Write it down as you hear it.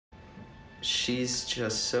She's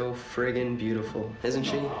just so friggin' beautiful, isn't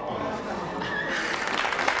she?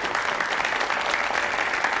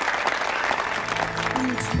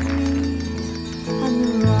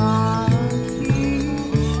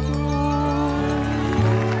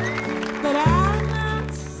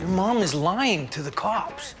 Your mom is lying to the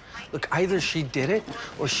cops. Look, either she did it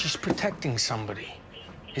or she's protecting somebody.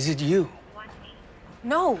 Is it you?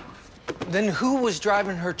 No. Then who was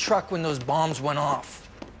driving her truck when those bombs went off?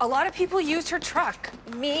 A lot of people used her truck.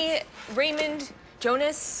 Me, Raymond,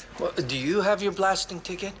 Jonas. Well, do you have your blasting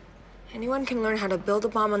ticket? Anyone can learn how to build a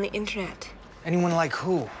bomb on the internet. Anyone like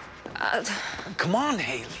who? Come on,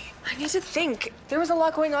 Haley. I need to think. There was a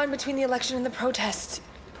lot going on between the election and the protest.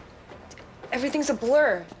 Everything's a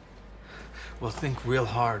blur. Well, think real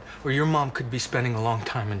hard, or your mom could be spending a long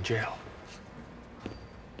time in jail.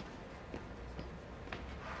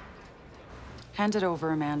 Hand it over,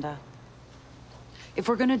 Amanda. If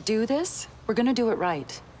we're gonna do this, we're gonna do it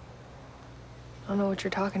right. I don't know what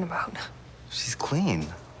you're talking about. She's clean.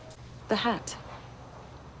 The hat.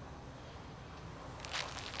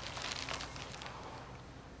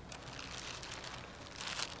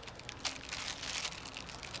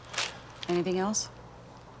 Anything else?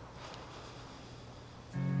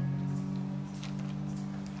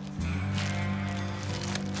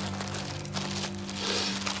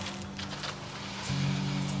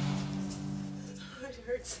 It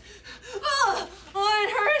hurts. Oh,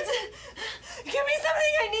 it hurts. Give me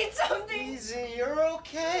something. I need something. Easy, you're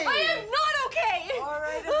okay. I am not okay. All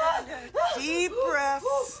right, Amanda. Deep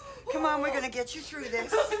breaths. Come on, we're gonna get you through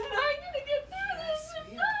this. I'm not gonna get through this.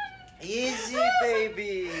 I'm not. Easy,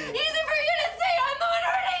 baby. Easy for you to say. I'm the one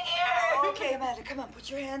hurting here. Okay, Amanda, come on. Put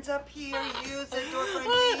your hands up here. Use the door front.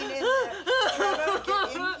 Lean in there. Try to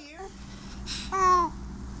get in here.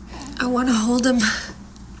 I want to hold him.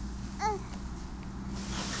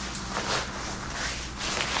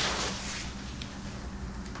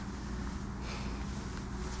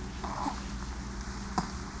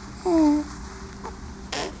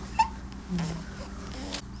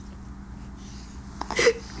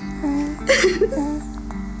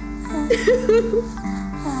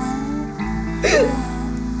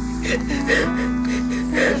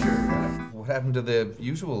 What happened to the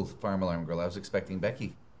usual farm alarm girl? I was expecting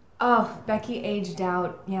Becky. Oh, Becky aged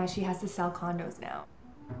out. Yeah, she has to sell condos now.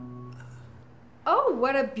 Oh,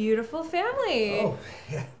 what a beautiful family. Oh,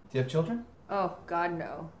 yeah. Do you have children? Oh, God,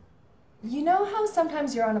 no. You know how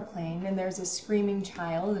sometimes you're on a plane and there's a screaming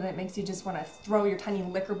child and it makes you just want to throw your tiny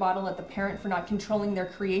liquor bottle at the parent for not controlling their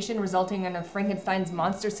creation, resulting in a Frankenstein's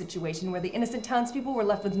monster situation where the innocent townspeople were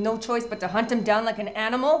left with no choice but to hunt him down like an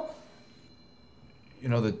animal? You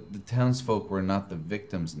know, the townsfolk were not the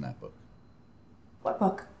victims in that book. What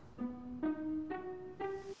book?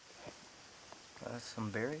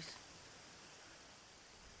 Some berries?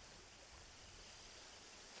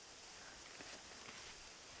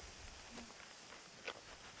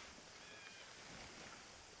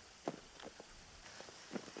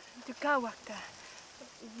 Wakta.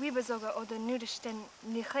 Wibazoga oder Nudisten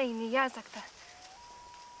Nichai Niyazakta.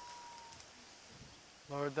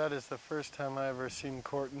 Lord, that is the first time I ever seen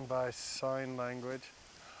courting by sign language.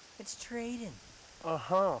 It's trading.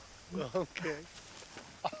 Uh-huh. Okay.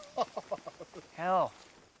 Hell.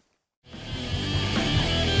 How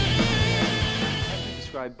do you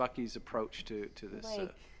describe Bucky's approach to this?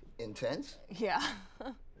 Intense? Yeah.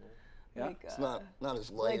 Yeah? Like, It's not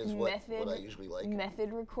as light as what I usually like.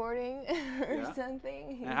 Method recording or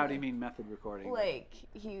something. And how do you mean method recording? Like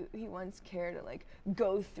he wants Care to like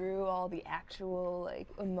go through all the actual like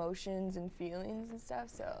emotions and feelings and stuff.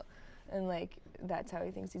 So, and like that's how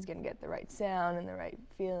he thinks he's gonna get the right sound and the right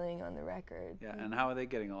feeling on the record. Yeah, and how are they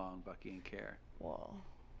getting along, Bucky and Care? Well,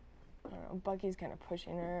 I don't know. Bucky's kind of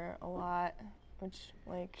pushing her a lot, which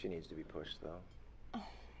like She needs to be pushed, though.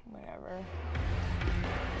 whatever.